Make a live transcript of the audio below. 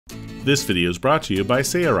This video is brought to you by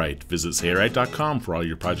Sailrite. Visit Sailrite.com for all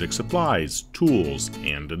your project supplies, tools,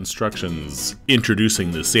 and instructions. Introducing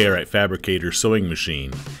the Sailrite Fabricator sewing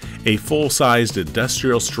machine, a full-sized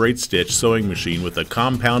industrial straight stitch sewing machine with a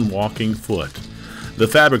compound walking foot. The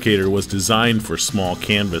Fabricator was designed for small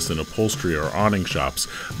canvas and upholstery or awning shops,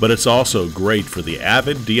 but it's also great for the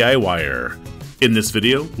avid DIYer. In this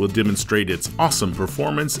video, we'll demonstrate its awesome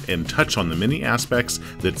performance and touch on the many aspects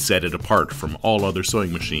that set it apart from all other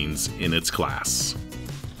sewing machines in its class.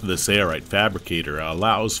 The Sailrite Fabricator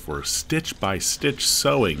allows for stitch-by-stitch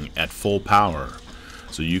sewing at full power,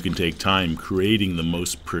 so you can take time creating the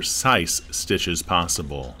most precise stitches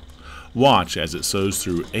possible. Watch as it sews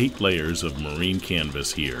through 8 layers of marine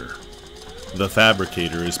canvas here. The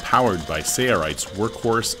Fabricator is powered by Sailrite's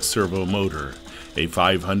Workhorse Servo motor, a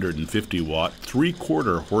 550-watt,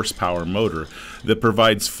 3/4 horsepower motor that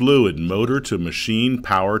provides fluid motor-to-machine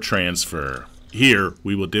power transfer. Here,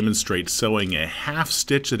 we will demonstrate sewing a half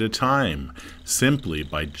stitch at a time, simply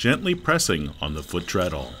by gently pressing on the foot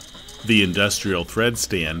treadle. The industrial thread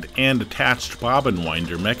stand and attached bobbin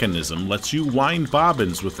winder mechanism lets you wind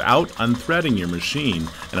bobbins without unthreading your machine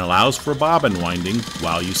and allows for bobbin winding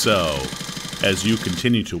while you sew. As you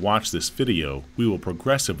continue to watch this video, we will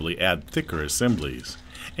progressively add thicker assemblies.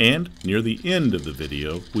 And near the end of the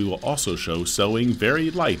video, we will also show sewing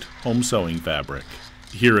very light home sewing fabric.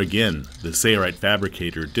 Here again, the Sailrite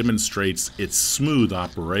Fabricator demonstrates its smooth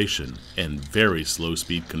operation and very slow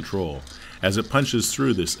speed control as it punches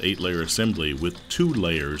through this 8-layer assembly with 2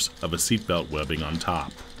 layers of a seatbelt webbing on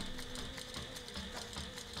top.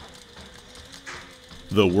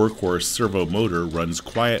 The Workhorse Servo motor runs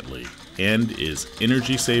quietly and is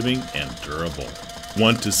energy saving and durable.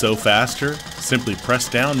 Want to sew faster? Simply press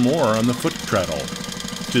down more on the foot treadle.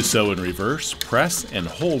 To sew in reverse, press and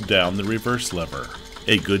hold down the reverse lever.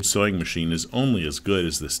 A good sewing machine is only as good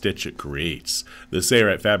as the stitch it creates. The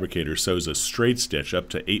Sailrite Fabricator sews a straight stitch up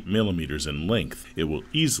to 8 mm in length. It will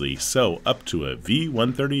easily sew up to a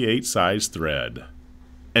V138 size thread.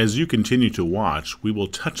 As you continue to watch, we will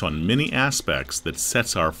touch on many aspects that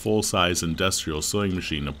sets our full-size industrial sewing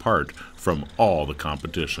machine apart from all the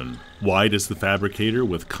competition. Why does the Fabricator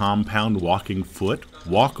with compound walking foot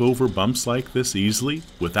walk over bumps like this easily,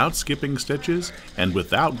 without skipping stitches, and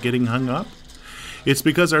without getting hung up? It's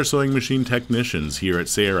because our sewing machine technicians here at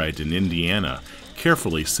Sailrite in Indiana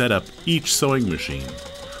carefully set up each sewing machine.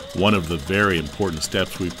 One of the very important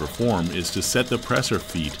steps we perform is to set the presser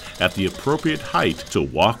feet at the appropriate height to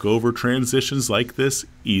walk over transitions like this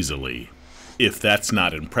easily. If that's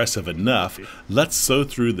not impressive enough, let's sew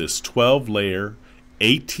through this 12-layer,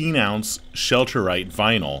 18-ounce Sailrite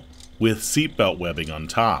vinyl with seatbelt webbing on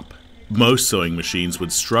top. Most sewing machines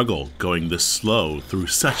would struggle going this slow through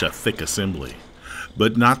such a thick assembly,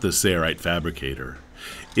 but not the Sailrite Fabricator.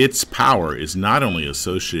 Its power is not only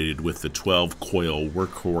associated with the 12-coil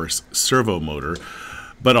Workhorse Servo motor,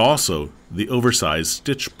 but also the oversized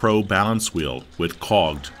Stitch Pro balance wheel with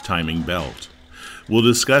cogged timing belt. We'll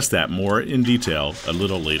discuss that more in detail a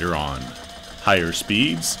little later on. Higher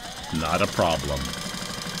speeds? Not a problem.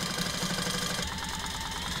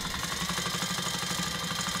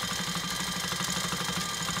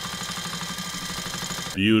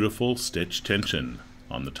 Beautiful stitch tension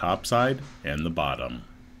on the top side and the bottom.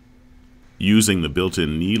 Using the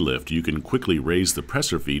built-in knee lift, you can quickly raise the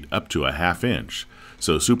presser feet up to a 1/2 inch,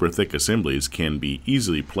 so super thick assemblies can be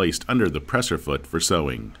easily placed under the presser foot for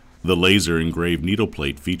sewing. The laser engraved needle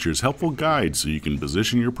plate features helpful guides so you can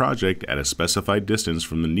position your project at a specified distance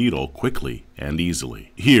from the needle quickly and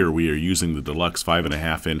easily. Here we are using the deluxe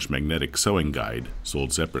 5.5 inch magnetic sewing guide,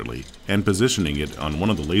 sold separately, and positioning it on one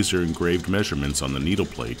of the laser engraved measurements on the needle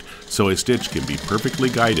plate so a stitch can be perfectly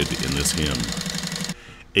guided in this hem.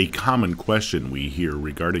 A common question we hear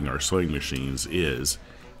regarding our sewing machines is,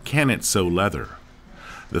 can it sew leather?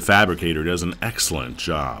 The Fabricator does an excellent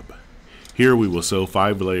job. Here we will sew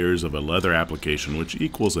 5 layers of a leather application which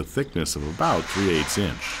equals a thickness of about 3/8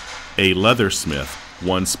 inch. A leathersmith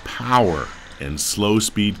wants power and slow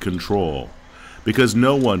speed control because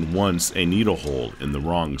no one wants a needle hole in the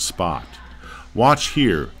wrong spot. Watch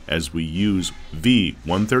here as we use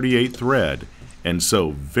V138 thread and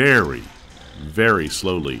sew very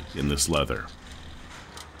slowly in this leather.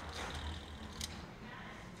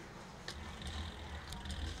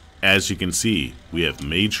 As you can see, we have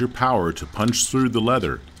major power to punch through the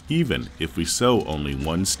leather even if we sew only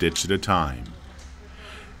 1 stitch at a time.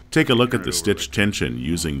 Take a look at the stitch tension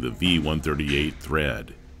using the V138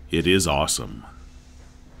 thread. It is awesome.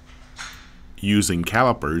 Using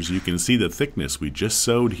calipers, you can see the thickness we just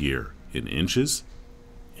sewed here in inches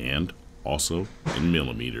and also in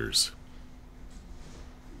millimeters.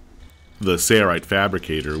 The Sailrite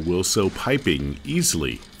Fabricator will sew piping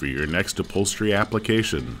easily for your next upholstery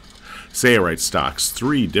application. Sailrite stocks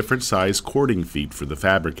 3 different size cording feet for the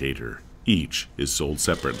Fabricator. Each is sold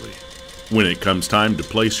separately. When it comes time to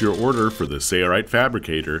place your order for the Sailrite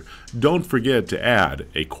Fabricator, don't forget to add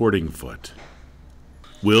a cording foot.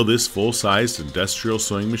 Will this full-sized industrial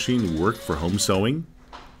sewing machine work for home sewing?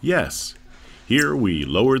 Yes. Here we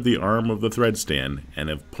lowered the arm of the thread stand and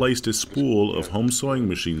have placed a spool of home sewing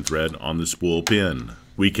machine thread on the spool pin.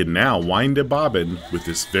 We can now wind a bobbin with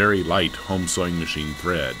this very light home sewing machine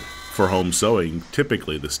thread. For home sewing,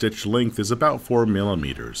 typically the stitch length is about 4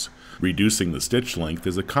 millimeters. Reducing the stitch length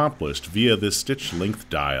is accomplished via this stitch length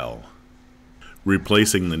dial.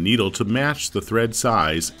 Replacing the needle to match the thread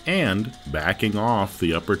size and backing off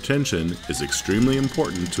the upper tension is extremely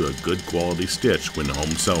important to a good quality stitch when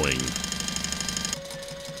home sewing.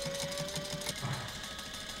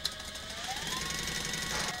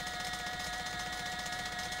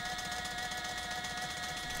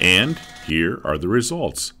 And here are the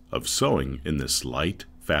results of sewing in this light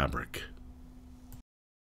fabric.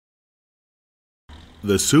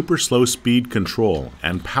 The super slow speed control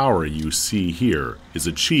and power you see here is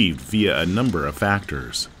achieved via a number of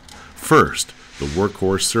factors. First, the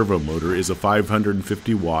Workhorse Servo motor is a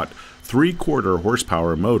 550 watt, 3/4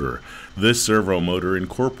 horsepower motor. This servo motor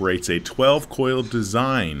incorporates a 12-coil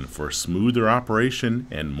design for smoother operation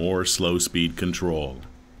and more slow speed control.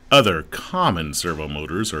 Other common servo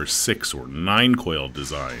motors are 6 or 9-coil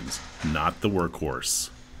designs, not the Workhorse.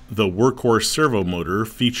 The Workhorse Servo motor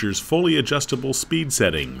features fully adjustable speed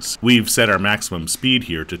settings. We've set our maximum speed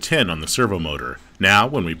here to 10 on the servo motor. Now,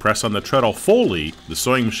 when we press on the treadle fully, the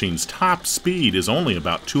sewing machine's top speed is only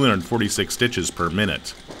about 246 stitches per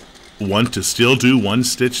minute. Want to still do 1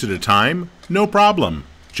 stitch at a time? No problem.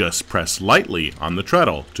 Just press lightly on the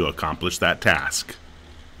treadle to accomplish that task.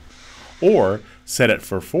 Or set it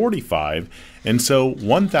for 45 and sew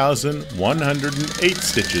 1,108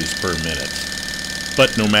 stitches per minute.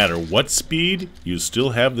 But no matter what speed, you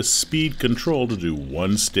still have the speed control to do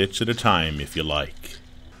 1 stitch at a time if you like.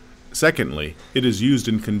 Secondly, it is used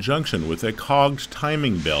in conjunction with a cogged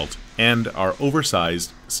timing belt and our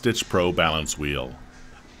oversized Stitch Pro balance wheel.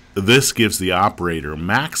 This gives the operator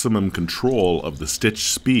maximum control of the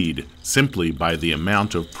stitch speed simply by the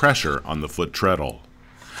amount of pressure on the foot treadle.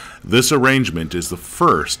 This arrangement is the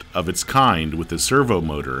first of its kind with the servo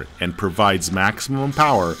motor and provides maximum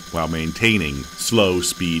power while maintaining slow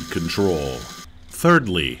speed control.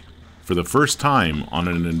 Thirdly, for the first time on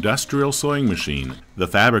an industrial sewing machine, the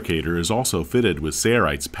Fabricator is also fitted with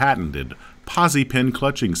Sailrite's patented posi pin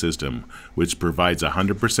clutching system, which provides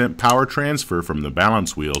 100% power transfer from the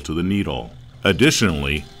balance wheel to the needle.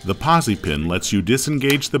 Additionally, the posi pin lets you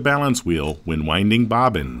disengage the balance wheel when winding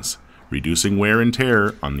bobbins, reducing wear and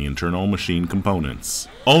tear on the internal machine components.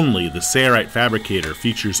 Only the Sailrite Fabricator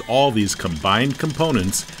features all these combined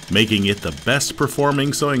components, making it the best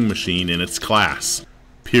performing sewing machine in its class.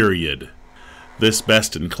 Period. This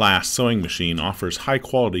best-in-class sewing machine offers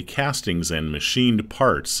high-quality castings and machined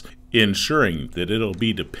parts, ensuring that it'll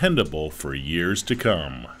be dependable for years to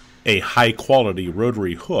come. A high-quality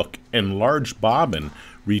rotary hook and large bobbin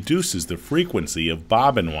reduces the frequency of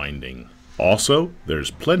bobbin winding. Also, there's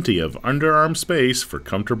plenty of underarm space for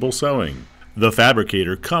comfortable sewing. The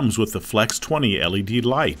Fabricator comes with the Flex 20 LED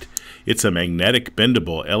light. It's a magnetic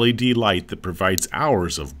bendable LED light that provides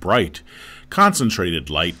hours of bright, concentrated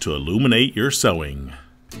light to illuminate your sewing.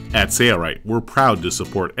 At Sailrite, we're proud to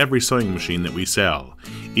support every sewing machine that we sell.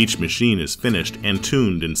 Each machine is finished and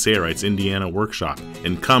tuned in Sailrite's Indiana workshop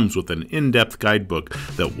and comes with an in-depth guidebook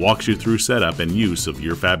that walks you through setup and use of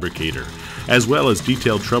your Fabricator, as well as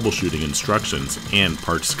detailed troubleshooting instructions and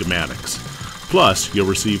part schematics. Plus, you'll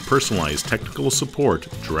receive personalized technical support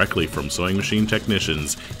directly from sewing machine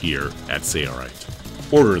technicians here at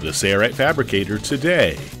Sailrite. Order the Sailrite Fabricator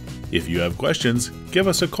today. If you have questions, give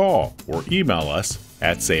us a call or email us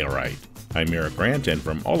at Sailrite. I'm Eric Grant, and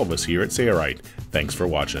from all of us here at Sailrite, thanks for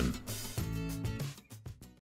watching.